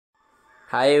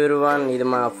Hi everyone, ఇది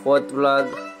మా 4th vlog.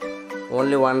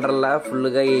 Only Wonderla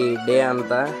ఫుల్గా ఈ డే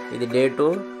అంతా. ఇది డే 2.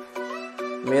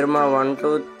 మీరు మా 1,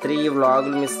 2, 3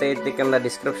 వ్లాగులు మిస్ అయితే కింద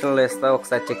డిస్క్రిప్షన్లో ఇస్తా,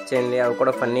 ఒకసారి చెక్ చేయండి. అవి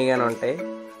కూడా ఫన్నీగానే ఉంటాయి,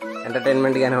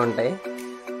 ఎంటర్టైన్మెంట్గానే ఉంటాయి.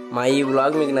 మా ఈ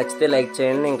వ్లాగ్ మీకు నచ్చితే లైక్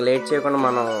చేయండి. ఇంక లేట్ చేయకుండా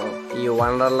మనం ఈ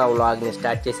వండర్లా వ్లాగ్ని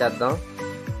స్టార్ట్ చేసేద్దాం.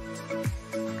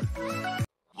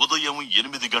 ఉదయం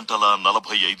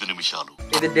 8:45.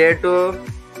 ఇది డే 2.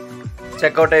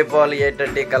 చెక్అవుట్ అయిపోవాలి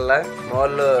 8:30 కల్లా.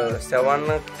 వాళ్ళు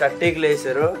 7:30కి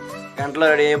లేచారు. గంటలో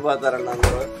రెడీ అయిపోతారండి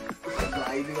అందరూ.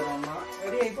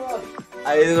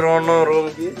 5 ఉన్నాం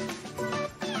రూమ్కి.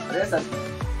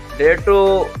 డే 2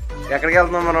 ఎక్కడికి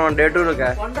వెళ్తున్నాం మనం? డే 2కా?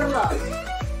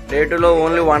 డే 2లో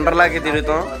ఓన్లీ వండర్లాకి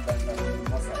తిరుగుతాం.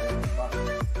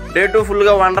 డే 2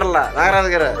 ఫుల్గా వండర్లా.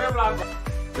 నాగరాజు గారు,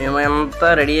 మేము అంతా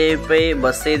రెడీ అయిపోయి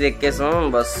బస్సు అయితే ఎక్కేసాం.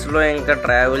 బస్సులో ఇంకా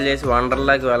ట్రావెల్ చేసి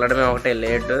వండర్లాకి వెళ్ళడమే ఒకటే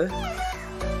లేటు.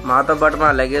 మాతో పాటు మా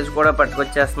లగేజ్ కూడా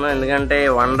పట్టుకొచ్చేస్తున్నాం, ఎందుకంటే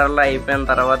వండర్లా అయిపోయిన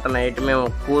తర్వాత నైట్ మేము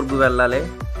కూర్గు వెళ్ళాలి.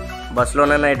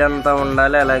 బస్సులోనే నైట్ అంతా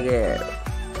ఉండాలి. అలాగే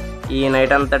ఈ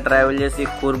నైట్ అంతా ట్రావెల్ చేసి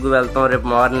కూర్గు వెళ్తాం రేపు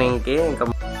మార్నింగ్కి. ఇంకా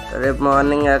రేపు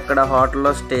మార్నింగ్ అక్కడ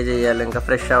హోటల్లో స్టే చేయాలి, ఇంకా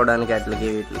ఫ్రెష్ అవ్వడానికి అట్లకి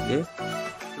వీటికి.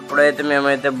 ఇప్పుడైతే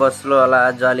మేమైతే బస్సులో అలా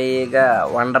జాలీగా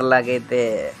వండర్లాకి అయితే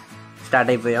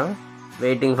స్టార్ట్ అయిపోయాం.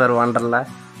 Waiting for Wonderla.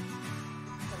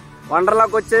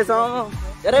 వండర్లాకి వచ్చేసాం.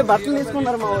 అరే బట్టలు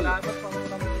తీసుకున్నారు మా వాళ్ళు.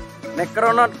 నెక్కర్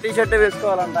ఉన్న టీషర్ట్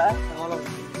వేసుకోవాలంట.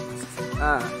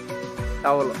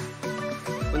 టవల్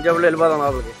కొంచెం వెళ్ళిపోదాం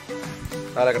లోపలికి.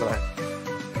 చాలా అక్కడ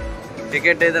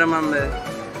టికెట్ అయితే మంది.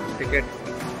 టికెట్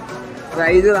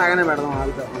 5 లాగానే పెడదాం.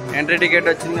 వాళ్ళతో ఎంట్రీ టికెట్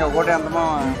వచ్చింది. ఒకటి ఎంతమో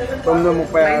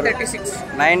 9:36.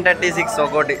 9:36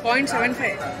 ఒకటి.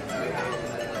 0.75.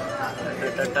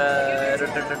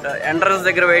 ఎంట్రన్స్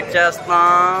దగ్గర వెయిట్ చేస్తున్నాం.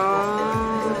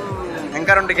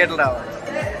 ఇంకా 2 టికెట్లు రావాలి.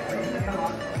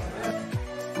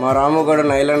 మా రాము కూడా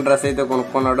నైలాన్ డ్రెస్ అయితే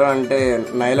కొనుక్కున్నాడు. అంటే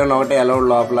నైలాన్ ఒకటే అలౌడ్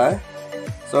లోపల.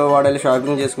 సో వాడు వెళ్ళి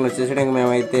షాపింగ్ చేసుకుని వచ్చేసాడు. ఇంక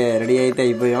మేమైతే రెడీ అయితే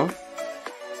అయిపోయాం.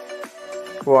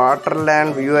 వాటర్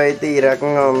ల్యాండ్ వ్యూ అయితే ఈ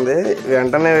రకంగా ఉంది.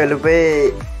 వెంటనే వెళ్ళిపోయి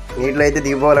నీటిలో అయితే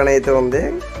దిగిపోవాలని అయితే ఉంది.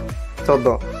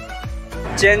 చూద్దాం.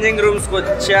 చేంజింగ్ రూమ్స్కి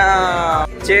వచ్చా.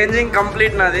 చేంజింగ్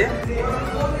కంప్లీట్ నాది.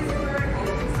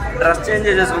 డ్రెస్ చేంజ్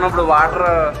చేసుకున్నప్పుడు వాటర్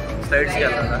స్లైడ్స్కి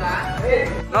వెళ్తా.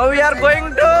 Now we are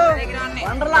going to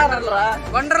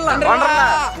Wonderla.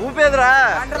 ఊపేదిరా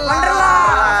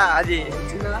అది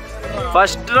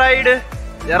ఫస్ట్ రైడ్.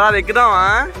 జరా ఎక్కుదామా?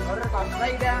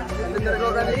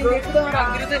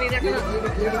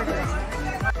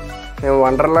 మేము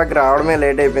వండర్లాకి రావడమే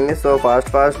లేట్ అయిపోయింది. సో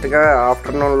ఫాస్ట్గా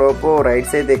ఆఫ్టర్నూన్ లోపు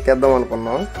రైడ్స్ అయితే ఎక్కేద్దాం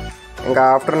అనుకున్నాం. ఇంకా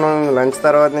ఆఫ్టర్నూన్ లంచ్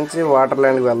తర్వాత నుంచి వాటర్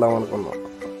ల్యాండ్కి వెళ్దాం అనుకున్నాం.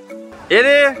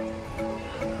 ఏది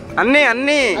అన్ని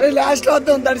లాస్ట్ లో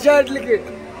వద్దాం. తడిచేట్లకి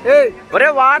ఒరే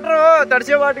వాటర్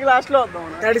తడిచే వాటికి లాస్ట్ లో వద్దాం.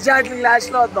 తడిచేట్లకి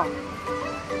లాస్ట్ లో వద్దాం.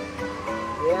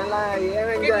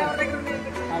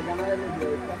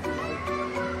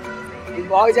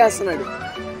 బాగా చేస్తున్నాడు.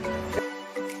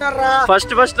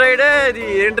 ఫస్ట్ రైడ్ ఇది.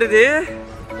 ఏంటిది?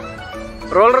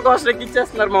 రోలర్ కోస్టర్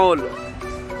ఎక్కిచ్చేస్తున్నారు మా వాళ్ళు.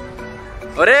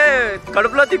 ఒరే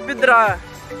కడుపులో తిప్పిద్దిరా.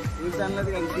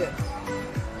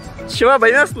 శివ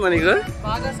భయం వేస్తుందా నీకు?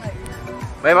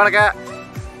 భయపడక.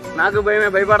 నాకు భయమే.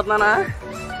 భయపడుతున్నానా?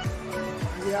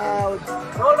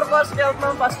 రోలర్ కోస్టర్కి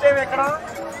వెళ్తున్నాం. ఫస్ట్ టైం ఎక్కడ.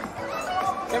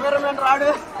 కెమెరామెన్ రాడు.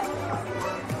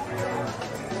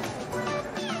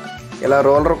 ఇలా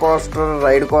రోలర్ కోస్టర్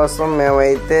రైడ్ కోసం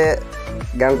మేమైతే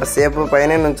గంట సేపు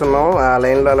పైనే నుంచున్నాం. ఆ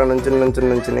లైన్లో అలా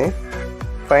నుంచుని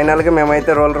ఫైనల్గా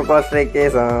మేమైతే రోలర్ కోస్టర్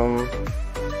ఎక్కేసాం.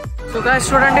 సుఖాష్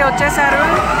చూడండి వచ్చేసారు.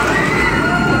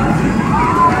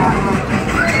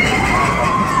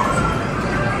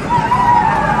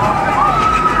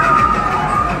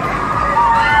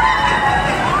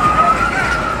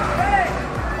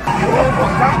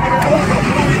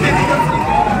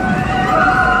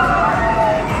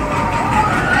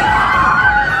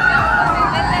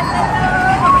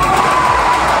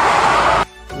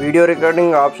 వీడియో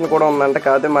రికార్డింగ్ ఆప్షన్ కూడా ఉందంట,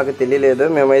 కాకపోతే మాకు తెలియలేదు.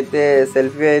 మేమైతే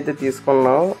సెల్ఫీ అయితే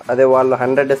తీసుకున్నాం. అదే వాళ్ళు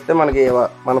 100 ఇస్తే మనకి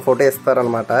మన ఫోటో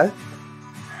ఇస్తారనమాట.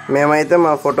 మేమైతే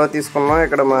మా ఫోటో తీసుకున్నాం.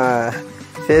 ఇక్కడ మా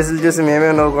ఫేసులు చూసి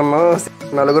మేమే నవ్వుకున్నాం.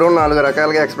 4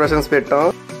 రకాలుగా ఎక్స్ప్రెషన్స్ పెట్టాం.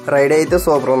 రైడ్ అయితే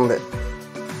సూపర్ ఉంది.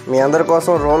 మీ అందరి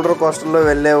కోసం రోలర్ కోస్టర్లో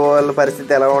వెళ్ళే వాళ్ళ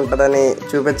పరిస్థితి ఎలా ఉంటుందని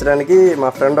చూపించడానికి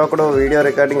మా ఫ్రెండ్ ఒకడు వీడియో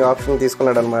రికార్డింగ్ ఆప్షన్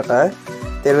తీసుకున్నాడు అనమాట.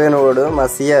 తెలివైన వాడు. మా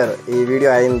సిఆర్ ఈ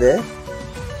వీడియో అయిందే.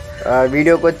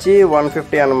 వీడియోకి వచ్చి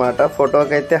 150 అనమాట.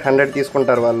 ఫోటోకి అయితే 100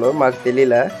 తీసుకుంటారు వాళ్ళు. మాకు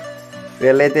తెలియలే.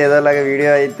 వీళ్ళైతే ఏదోలాగా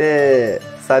వీడియో అయితే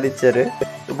సాధించారు.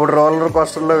 ఇప్పుడు రోలర్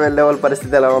కోస్టర్లో వెళ్ళే వాళ్ళ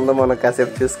పరిస్థితి ఎలా ఉందో మనం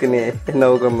కాసేపు చూసుకుని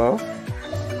నవ్వుకుందాం.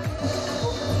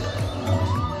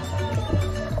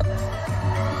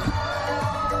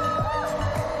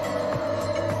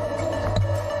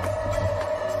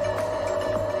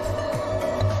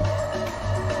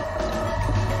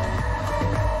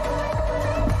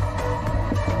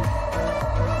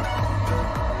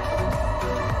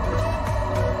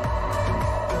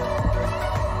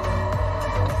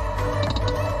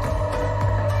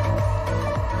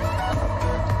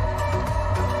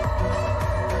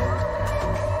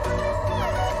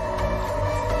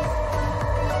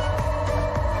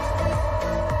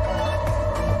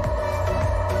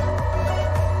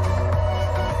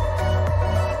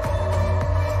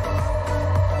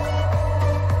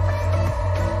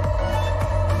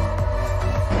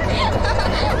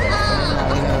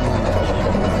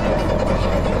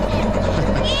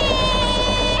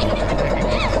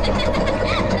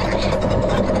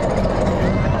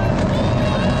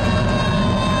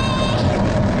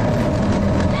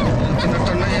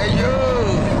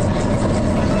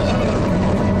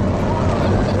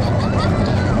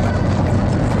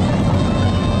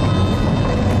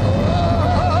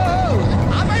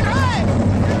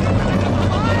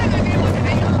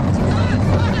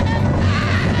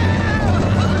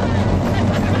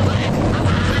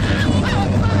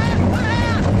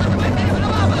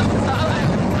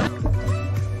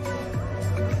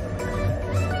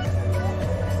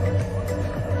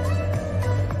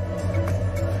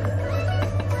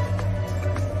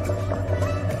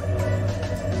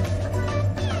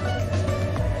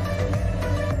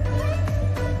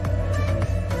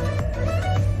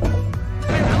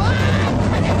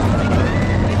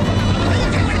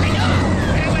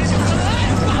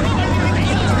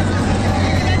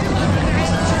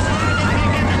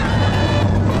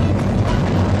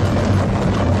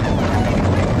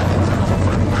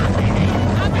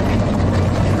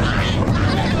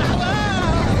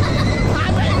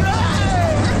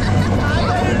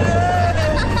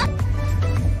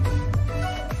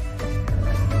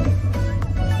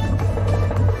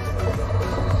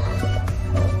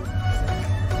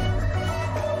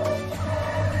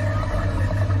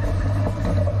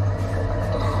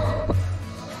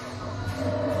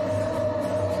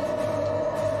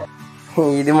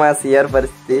 ఇది మా సిఆర్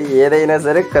పరిస్థితి. ఏదైనా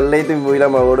సరే కళ్ళు అయితే మూయిలా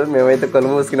మా వాడు. మేమైతే కళ్ళు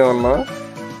మూసుకునే ఉన్నాం.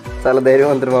 చాలా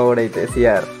ధైర్యవంతుడు మా వాడు అయితే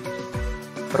సిఆర్.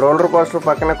 రోలర్ కోస్టర్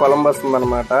పక్కనే కొలంబస్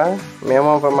ఉందన్నమాట. మేము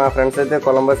మా ఫ్రెండ్స్ అయితే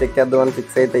కొలంబస్ ఎక్కేద్దామని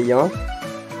ఫిక్స్ అయితే అయ్యాం.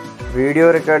 వీడియో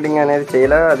రికార్డింగ్ అనేది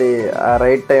చేయలే, అది ఆ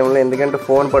రైట్ టైంలో. ఎందుకంటే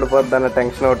ఫోన్ పడిపోద్ది అన్న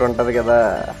టెన్షన్ ఒకటి ఉంటుంది కదా.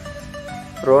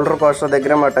 రోలర్ కోస్టర్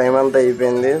దగ్గర మా టైం అంతా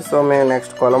అయిపోయింది. సో మేము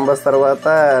నెక్స్ట్ కొలంబస్ తర్వాత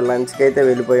లంచ్కి అయితే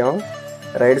వెళ్ళిపోయాం.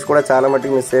 రైడ్స్ కూడా చాలా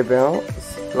మట్టుకు మిస్ అయిపోయాం.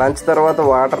 లంచ్ తర్వాత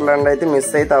వాటర్ ల్యాండ్ అయితే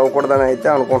మిస్ అయితే అవ్వకూడదని అయితే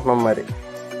అనుకుంటున్నాం. మరి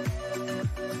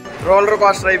రోలర్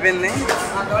కోస్టర్ అయిపోయింది,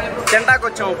 తింటాకు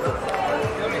వచ్చాం. ఇప్పుడు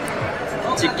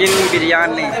చికెన్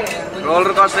బిర్యానీ.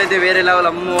 రోలర్ కోస్టర్ అయితే వేరే లెవెల్.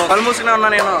 అమ్ము కళ్ళు మూసుకునే ఉన్నా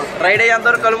నేను. రైడ్ అయ్యేంత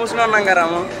వరకు కళ్ళు మూసుకునే ఉన్నాం కదా.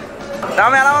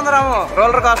 రాము ఎలా ఉంది రాము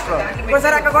రోలర్ కోస్టర్?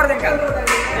 ఇంకోసారి ఎక్కకూడదు, ఇంకా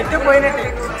ఎక్కి పోయినట్టు.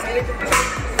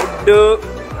 ఫుడ్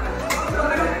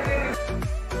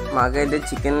మాకైతే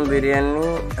చికెన్ బిర్యానీ,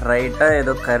 రైటా,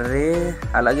 ఏదో కర్రీ,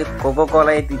 అలాగే కోకో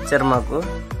కోలా అయితే ఇచ్చారు మాకు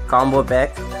కాంబో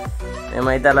ప్యాక్.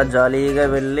 మేమైతే అలా జాలీగా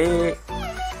వెళ్ళి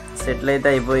సెటిల్ అయితే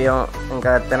అయిపోయాం.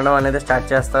 ఇంకా తినడం అనేది స్టార్ట్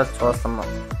చూస్తున్నాం.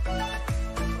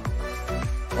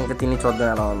 ఇంకా తిని చూద్దాం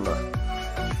ఎలా ఉందో.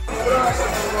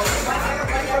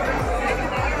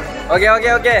 ఓకే ఓకే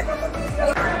ఓకే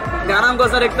జ్ఞానం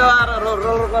కోసం ఎక్కువ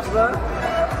రోలర్ కోస్టర్.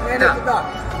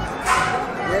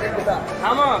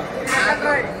 రాము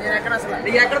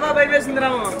ఎక్కడ బాగా బయట వేసింది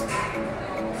రాము?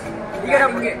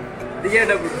 దిగేటప్పుడు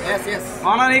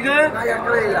అవునా నీకు?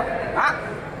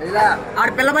 ఆడ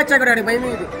పిల్ల బచ్చా కూడా భయం.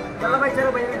 ఇది పిల్ల బచ్చా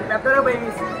భయం, పెద్దగా భయం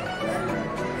వేసింది.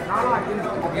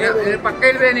 పక్క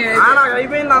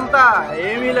అయిపోయింది అంతా.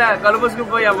 ఏమీలే,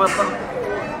 కలుపుసుకుపోయా మొత్తం.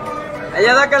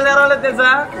 అయ్యేదాకా వెళ్ళారో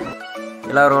తెలుసా.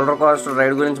 ఇలా రోలర్ కోస్టర్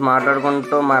రైడ్ గురించి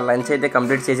మాట్లాడుకుంటూ మా లంచ్ అయితే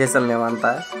కంప్లీట్ చేసేసాం.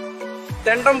 మేమంతా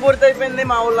తినటం పూర్తి అయిపోయింది.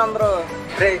 మా ఊళ్ళందరూ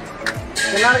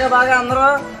తిన్నారుగా బాగా. అందరూ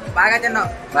బాగా తిన్నాం.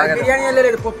 బిర్యానీ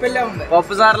వెళ్ళలేదు, పప్పు వెళ్ళే ఉంది.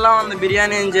 పప్పు సార్లా ఉంది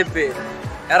బిర్యానీ అని చెప్పి.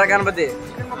 ఎర్ర గణపతి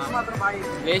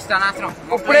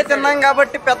ఇప్పుడే తిన్నాం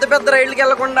కాబట్టి పెద్ద పెద్ద రైళ్ళకి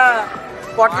వెళ్ళకుండా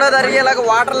పొట్టలో జరిగేలాగా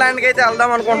వాటర్ ల్యాండ్కి అయితే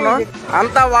వెళ్దాం అనుకుంటున్నాం.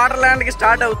 అంతా వాటర్ ల్యాండ్కి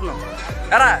స్టార్ట్ అవుతున్నాం.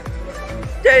 ఎరా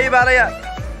జై బాలయ్య,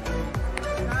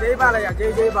 జై బాలయ్య,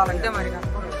 జై జై బాలయ్య. అంటే మరి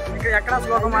ఇక్కడ ఎక్కడ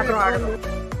శ్లోకం మాత్రం ఆడదు.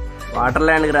 వాటర్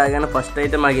ల్యాండ్కి రాగానే ఫస్ట్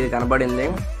అయితే మాకు ఇది కనబడింది.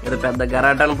 ఇది పెద్ద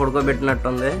గరాటాన్ని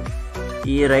పడుకోబెట్టినట్టుంది.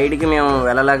 ఈ రైడ్కి మేము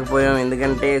వెళ్ళలేకపోయాం,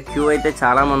 ఎందుకంటే క్యూ అయితే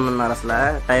చాలా మంది ఉన్నారు. అసలు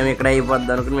టైం ఇక్కడ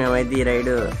అయిపోద్ది అనుకుని మేమైతే ఈ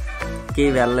రైడ్కి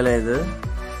వెళ్ళలేదు.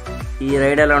 ఈ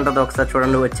రైడ్ ఎలా ఉంటుందో ఒకసారి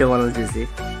చూడండి వచ్చే వాళ్ళని చూసి.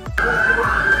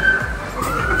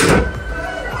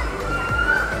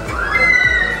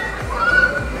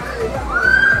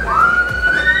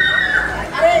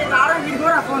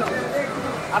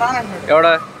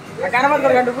 ఎవడా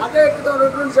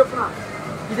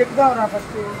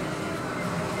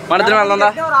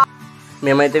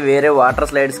మేమైతే వేరే వాటర్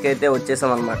స్లైడ్స్కి అయితే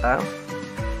వచ్చేసాం అనమాట.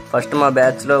 ఫస్ట్ మా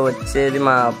బ్యాచ్లో వచ్చేది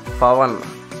మా పవన్,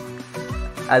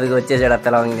 అది వచ్చేసాడు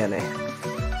తెలంగాణ.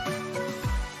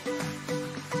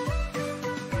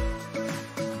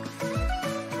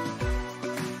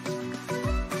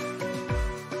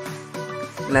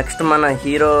 నెక్స్ట్ మన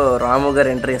హీరో రాము గారు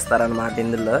ఎంట్రీ ఇస్తారనమాట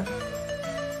ఇందులో.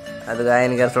 అది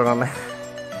ఆయన గారు చూడండి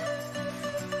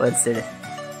వచ్చాడు.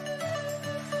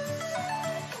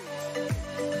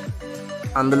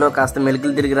 అందులో కాస్త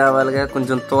మెలికలు తిరిగి రావాలిగా,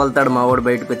 కొంచెం తోలుతాడు మా వాడు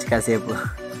బయటకు వచ్చి కాసేపు.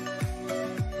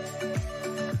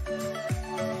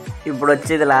 ఇప్పుడు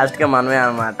వచ్చేది లాస్ట్గా మనమే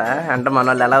అనమాట. అంటే మన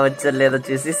వాళ్ళు ఎలా వచ్చారు లేదో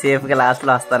చూసి సేఫ్గా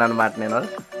లాస్ట్లో వస్తానమాట నేను.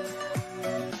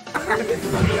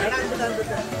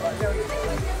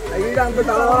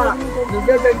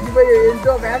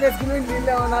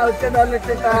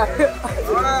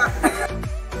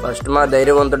 ఫస్ట్ మా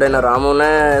ధైర్యవంతుడైన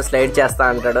రామునే స్లైడ్ చేస్తా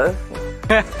అంటాడు.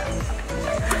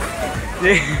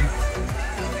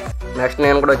 నెక్స్ట్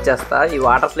నేను కూడా వచ్చేస్తా. ఈ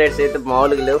వాటర్ స్లైడ్స్ అయితే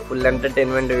మామూలుగా లేవు, ఫుల్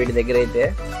ఎంటర్టైన్మెంట్ వీటి దగ్గర అయితే.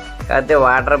 కాకపోతే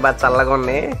వాటర్ బాగా చల్లగా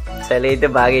ఉన్నాయి, చలి అయితే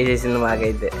బాగా వేసేసింది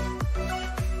మాకైతే.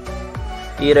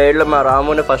 ఈ రైడ్లో మా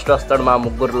రాముని ఫస్ట్ వస్తాడు. మా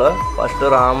ముగ్గురులో ఫస్ట్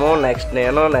రాము, నెక్స్ట్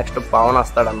నేను, నెక్స్ట్ పవన్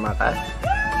వస్తాడు అనమాట.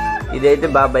 ఇదైతే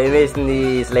బాగా భయం వేసింది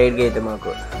ఈ స్లైడ్కి అయితే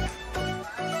మాకు.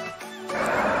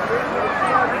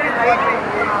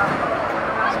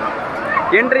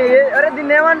 ఎంట్రీ. అరే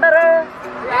దీన్ని ఏమంటారు?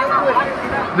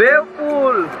 Wave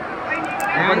pool.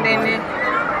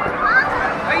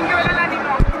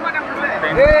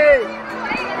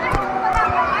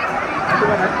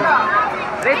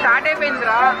 స్టార్ట్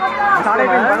అయిపోయిందిరా.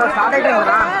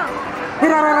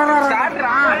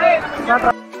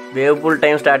 వేవ్ పూల్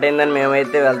టైం స్టార్ట్ అయిందని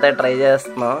మేమైతే వెళ్తే ట్రై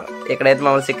చేస్తున్నాం. ఇక్కడైతే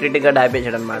మమ్మల్ని సెక్యూరిటీ గార్డ్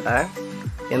ఆపేసాడు అనమాట.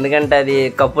 ఎందుకంటే అది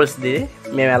కపుల్స్ది,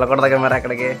 మేము వెళ్ళకూడదు కదా మరి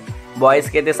అక్కడికి.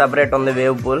 బాయ్స్కి అయితే సపరేట్ ఉంది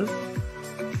వేవ్ పూల్.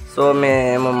 సో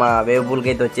మేము మా వేవ్ పూల్కి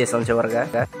అయితే వచ్చేసాం చివరిగా.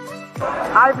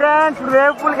 హాయ్ ఫ్రెండ్స్, ఇప్పుడు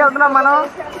వేవ్ పూల్కి వెళ్తున్నాం మనం.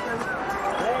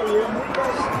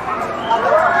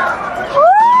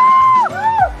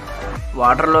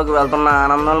 వాటర్లోకి వెళ్తున్న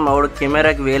ఆనందంలో మావుడు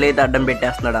కెమెరాకి వేలైతే అడ్డం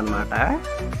పెట్టేస్తున్నాడు అనమాట.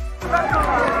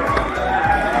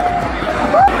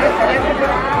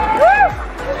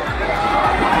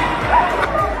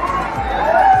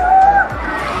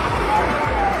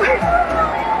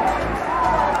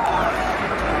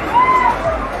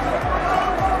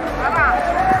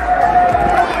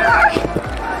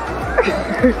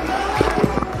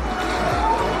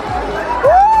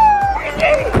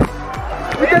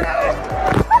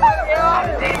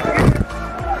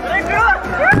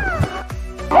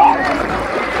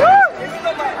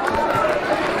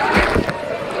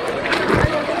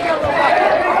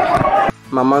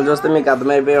 మమ్మల్ని చూస్తే మీకు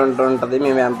అర్థమైపోయి ఉంటుంది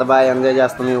మేము ఎంత బాగా ఎంజాయ్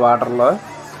చేస్తాం ఈ వాటర్లో.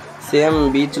 సేమ్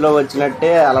బీచ్లో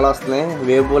వచ్చినట్టే అలలు వస్తున్నాయి.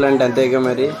 వేవ్ పూల్ అంటే అంతేగా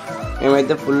మరి.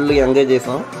 మేమైతే ఫుల్ ఎంజాయ్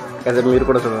చేసాం. కదా మీరు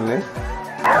కూడా చూడండి.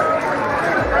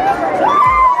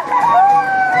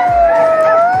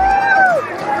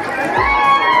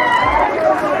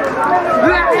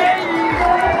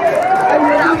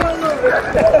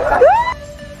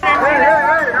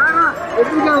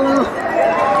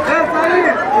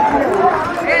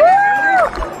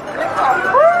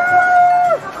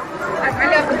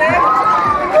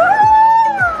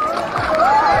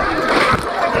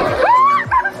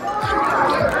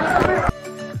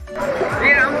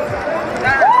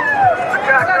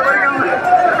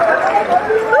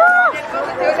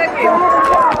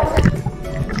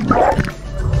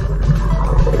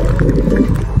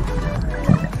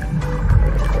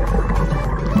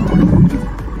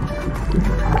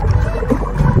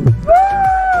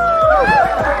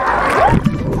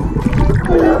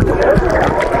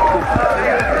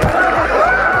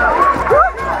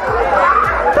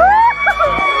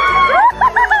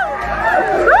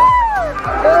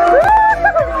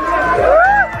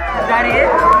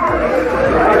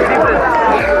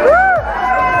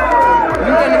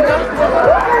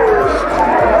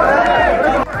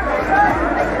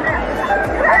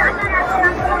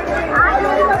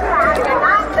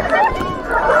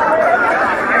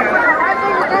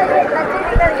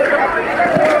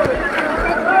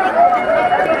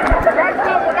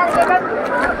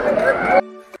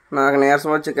 నాకు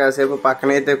నీరసం వచ్చి కాసేపు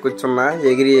పక్కనైతే కూర్చున్నా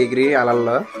ఎగిరి ఎగిరి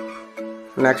అలల్లో.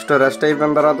 నెక్స్ట్ రెస్ట్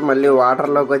అయిపోయిన తర్వాత మళ్ళీ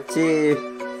వాటర్లోకి వచ్చి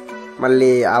మళ్ళీ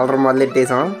అలర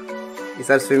మొదలెట్టేసాం.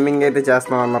 ఈసారి స్విమ్మింగ్ అయితే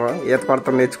చేస్తున్నాం, అందరూ ఈత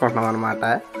కొడతాం నేర్చుకుంటున్నాం అనమాట.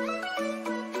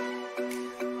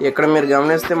 ఇక్కడ మీరు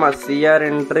గమనిస్తే మా సిఆర్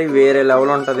ఎంట్రీ వేరే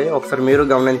లెవెల్ ఉంటుంది. ఒకసారి మీరు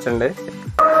గమనించండి.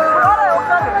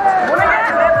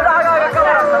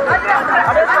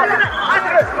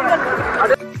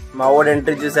 మా ఊడు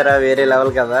ఎంట్రీ చూసారా, వేరే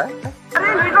లెవెల్ కదా.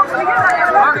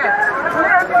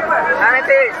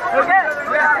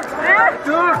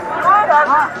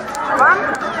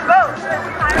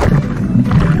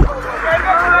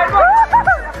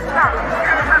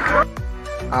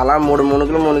 అలా 3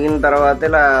 మునుగులు మునిగిన తర్వాత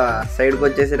ఇలా సైడ్కి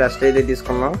వచ్చేసి రెస్ట్ అయితే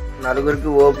తీసుకున్నాం. నలుగురికి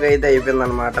ఓపిక అయితే అయిపోయింది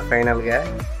అనమాట. ఫైనల్గా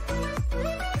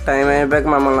టైం అయిపోయాక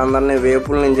మమ్మల్ని అందరినీ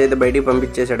వేపుల నుంచి అయితే బయటికి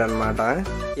పంపించేసాడు అనమాట.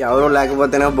 ఎవరు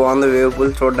లేకపోతేనే బాగుంది వేవ్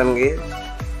పూల్ చూడడానికి,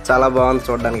 చాలా బాగుంది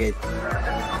చూడడానికి. అయితే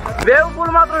వేవ్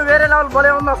పూల్ మాత్రం వేరే లెవెల్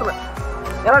భలే ఉంది అసలు.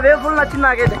 ఎలా వేవ్ పూల్ నచ్చింది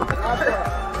నాకైతే.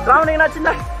 రావడానికి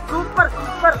నచ్చిందా? సూపర్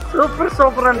సూపర్ సూపర్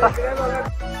సూపర్ అంట.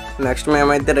 నెక్స్ట్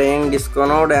మేమైతే రెయిన్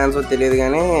డిస్కోనో డ్యాన్స్ తెలియదు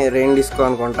కానీ రెయిన్ డిస్కో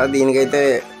అనుకుంటా. దీనికైతే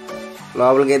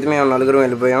లోపలికి అయితే మేము నలుగురం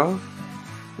వెళ్ళిపోయాం.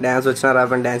 డ్యాన్స్ వచ్చినా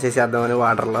రాపని డ్యాన్స్ చేసేద్దామని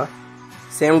వాటర్లో.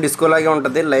 సేమ్ డిస్కో లాగే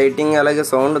ఉంటుంది, లైటింగ్ అలాగే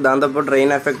సౌండ్, దాంతోపాటు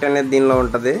రెయిన్ ఎఫెక్ట్ అనేది దీనిలో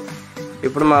ఉంటుంది.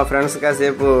 ఇప్పుడు మా ఫ్రెండ్స్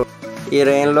కాసేపు ఈ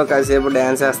రెయిన్లో కాసేపు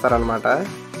డ్యాన్స్ వేస్తారనమాట.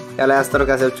 ఎలా వేస్తారో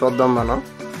కాసేపు చూద్దాం, మనం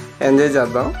ఎంజాయ్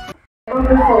చేద్దాం.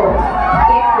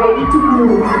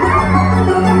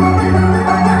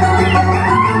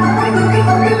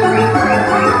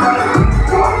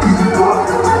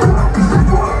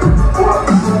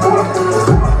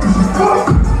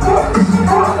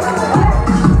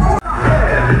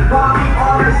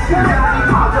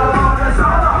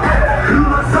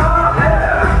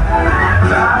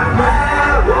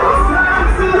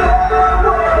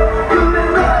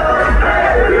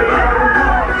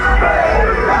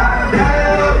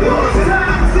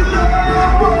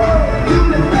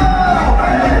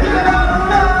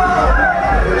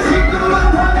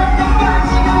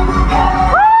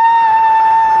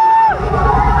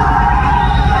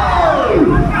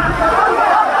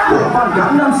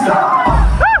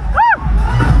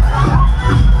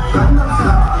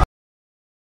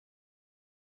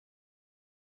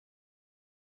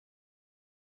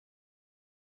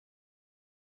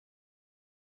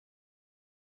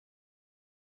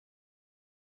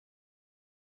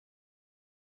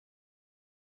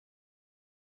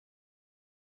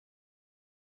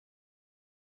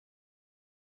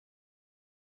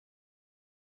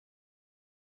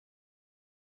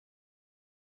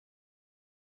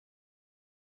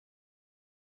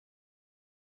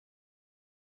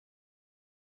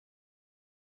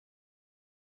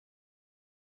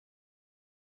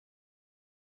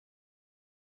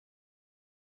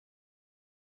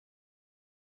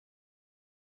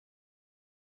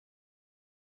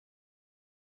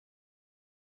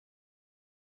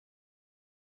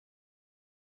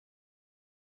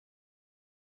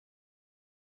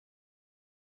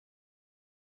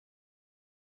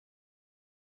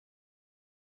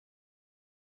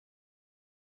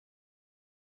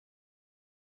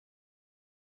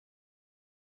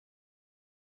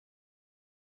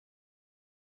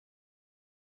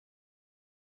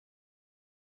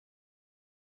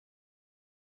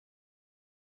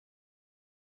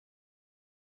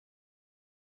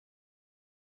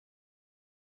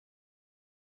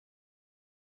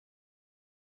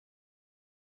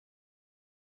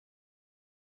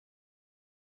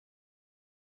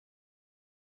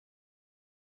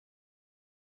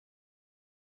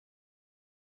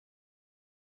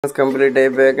 కంప్లీట్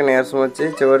అయిపోయాక నీరసం వచ్చి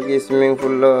చివరికి స్విమ్మింగ్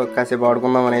పూల్లో కాసేపు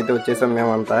ఆడుకుందామని అయితే వచ్చేసాం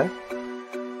మేమంతా.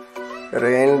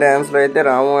 రెయిన్ డ్యాన్స్లో అయితే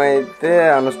రాము అయితే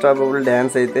అన్స్టాపబుల్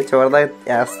డ్యాన్స్ అయితే చివరిదాకా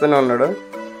వేస్తూనే ఉన్నాడు.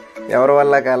 ఎవరి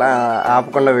వల్ల అలా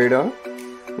ఆపకుండా వేయడం.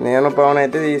 నేను పవన్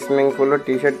అయితే ఈ స్విమ్మింగ్ పూల్లో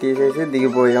టీషర్ట్ తీసేసి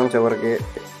దిగిపోయాం. చివరికి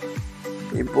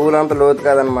ఈ పూల్ అంత లోతు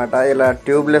కాదనమాట, ఇలా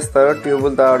ట్యూబ్లు ఇస్తారు,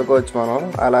 ట్యూబులతో ఆడుకోవచ్చు మనం.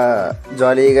 అలా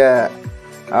జాలీగా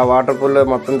ఆ వాటర్ పూల్లో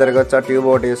మొత్తం తిరగచ్చు ఆ ట్యూబ్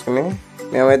ఒకటి వేసుకుని.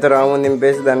 మేమైతే రాముని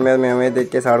దింపేసి దాని మీద మేమైతే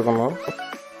ఎక్కేసి ఆడుకున్నాం.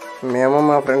 మేము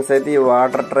మా ఫ్రెండ్స్ అయితే ఈ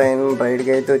వాటర్ ట్రైన్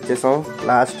రైడ్కి అయితే వచ్చేసాం.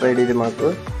 లాస్ట్ రైడ్ ఇది మాకు.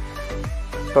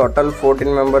 టోటల్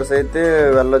 14 మెంబర్స్ అయితే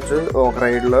వెళ్ళొచ్చు ఒక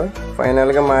రైడ్లో.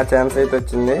 ఫైనల్గా మా ఛాన్స్ అయితే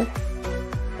వచ్చింది.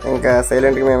 ఇంకా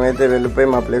సైలెంట్గా మేమైతే వెళ్ళిపోయి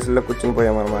మా ప్లేస్లో కూర్చుని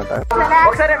పోయాం అనమాట.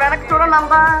 ఒకసారి వెనక్కి చూడండి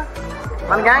అంతా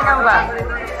మన గ్యాంగ్ అంతా.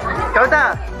 కవిత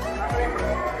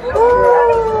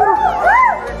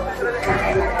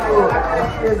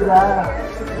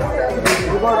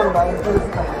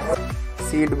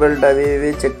సీట్ బెల్ట్ అవి ఇవి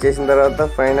చెక్ చేసిన తర్వాత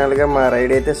ఫైనల్గా మా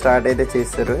రైడ్ అయితే స్టార్ట్ అయితే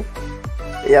చేస్తారు.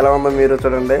 ఎలా ఉందో మీరు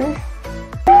చూడండి.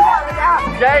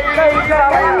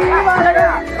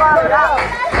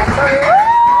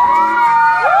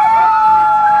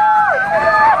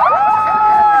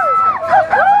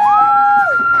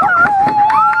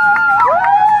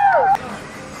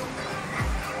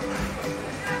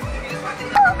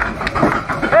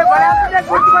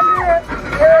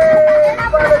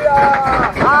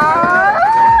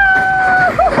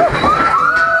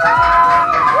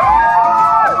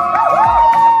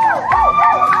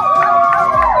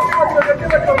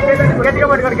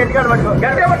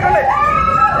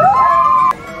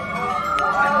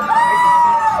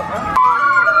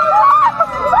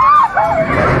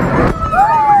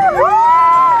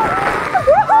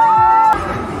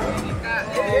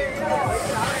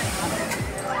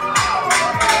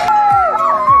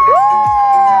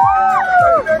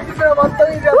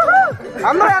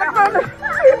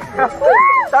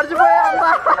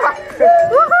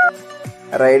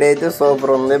 రైడ్ అయితే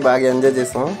సూపర్ ఉంది, బాగా ఎంజాయ్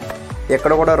చేసాం.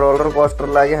 ఎక్కడ కూడా రోలర్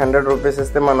కోస్టర్ లాగి 100 రూపీస్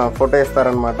ఇస్తే మన ఫోటో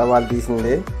ఇస్తారనమాట, వాళ్ళు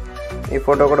తీసింది. ఈ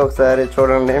ఫోటో కూడా ఒకసారి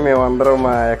చూడండి. మేమందరం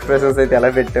మా ఎక్స్ప్రెషన్స్ అయితే ఎలా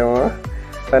పెట్టాము,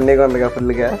 ఫన్నీగా ఉందిగా,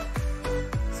 ఫుల్గా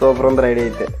సూపర్ ఉంది రైడ్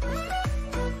అయితే.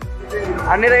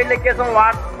 అన్ని రైడ్లు ఎక్కేసాం.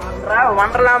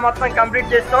 వండర్లా మొత్తం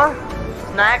కంప్లీట్ చేస్తాం.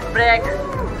 Snack break.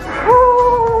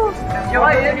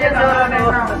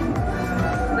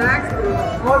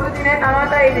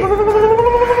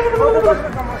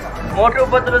 మోటు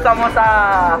బొత్తులు సమోసా.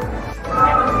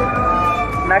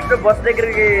 నెక్స్ట్ బస్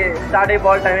దగ్గరికి స్టార్ట్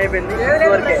అయిపోవాలి. టైం అయిపోయింది.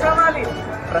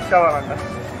 ఫ్రెష్ అవ్వాలంట.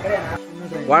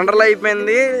 వండర్లా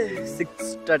అయిపోయింది.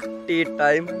 6:30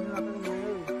 టైం.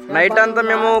 నైట్ అంతా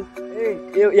మేము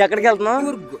ఎక్కడికి వెళ్తున్నాం?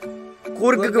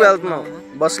 కూర్గ్కి వెళ్తున్నాం.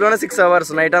 బస్సులోనే 6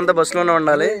 అవర్స్. నైట్ అంతా బస్సులోనే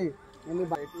ఉండాలి.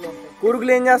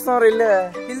 కూర్గులు ఏం చేస్తాం?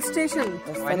 హిల్ స్టేషన్,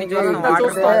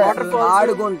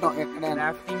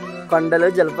 కొండలు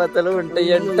జలపాతాలు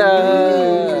ఉంటాయంట.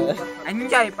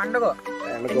 ఎంజాయ్ పండుగ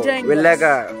వెళ్ళాక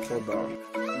చూద్దాం.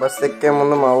 బస్ ఎక్కే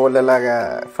ముందు మా ఊళ్ళో ఇలాగా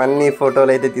ఫన్నీ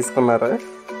ఫోటోలు అయితే తీసుకున్నారు.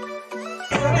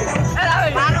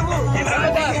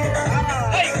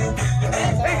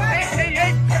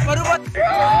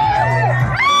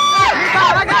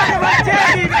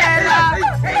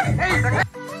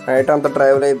 నైట్ అంతా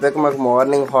ట్రావెల్ అయిపోయాక మాకు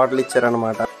మార్నింగ్ హోటల్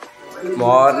ఇచ్చారనమాట.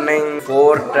 మార్నింగ్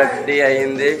 4:30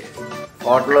 అయింది.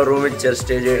 హోటల్లో రూమ్ ఇచ్చారు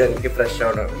స్టే చేయడానికి, ఫ్రెష్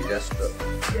అవ్వడానికి. జస్ట్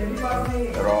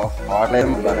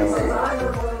హోటల్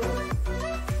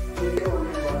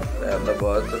పెద్ద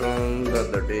బాత్రూమ్,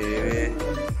 పెద్ద టీవీ.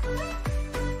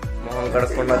 మొహం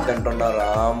కడకుండా తింటున్నా.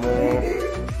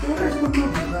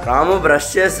 రాము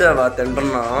బ్రష్ చేసావా?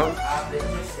 తింటున్నాం.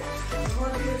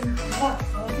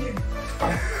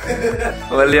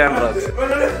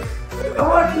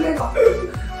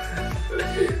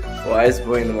 వాయిస్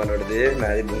పోయింది మనోడిది,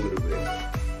 నాది ముందు పోయింది.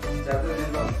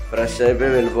 ఫ్రెష్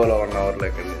అయిపోయి వెళ్ళిపోలే 1 అవర్లో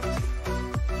ఇక్కడి నుంచి.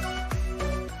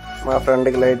 మా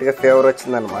ఫ్రెండ్కి లైట్గా ఫీవర్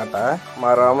వచ్చిందనమాట. మా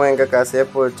రాము ఇంకా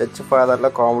కాసేపు చర్చ్ ఫాదర్లో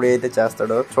కామెడీ అయితే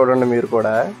చేస్తాడు, చూడండి మీరు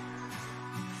కూడా.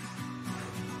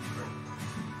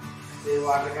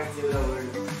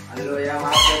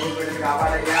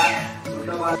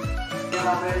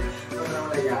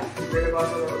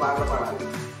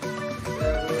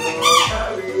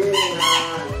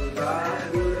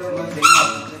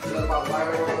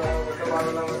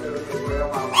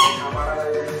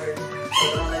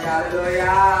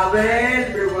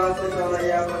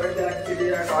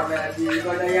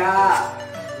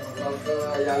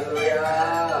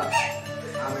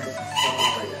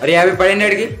 అరే యాభై పడింది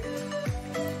అడిగి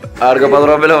ఆడికి 10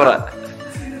 రూపాయలు ఎవరా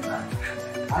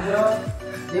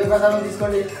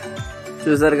తీసుకోండి.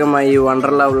 చూసారుగా మా ఈ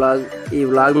వండర్లా వ్లాగ్. ఈ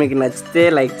వ్లాగ్ మీకు నచ్చితే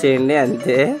లైక్ చేయండి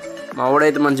అంతే. మా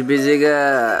వాడైతే మంచి బిజీగా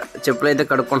చెప్పులు అయితే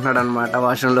కడుక్కుంటున్నాడు అనమాట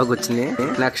వాష్రూమ్లోకి వచ్చింది.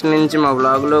 నెక్స్ట్ నుంచి మా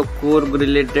వ్లాగ్లో కూర్గ్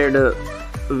రిలేటెడ్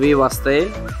వి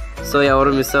వస్తాయి. సో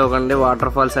ఎవరు మిస్ అవ్వకండి. వాటర్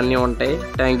ఫాల్స్ అన్నీ ఉంటాయి.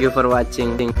 Thank you for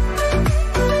watching.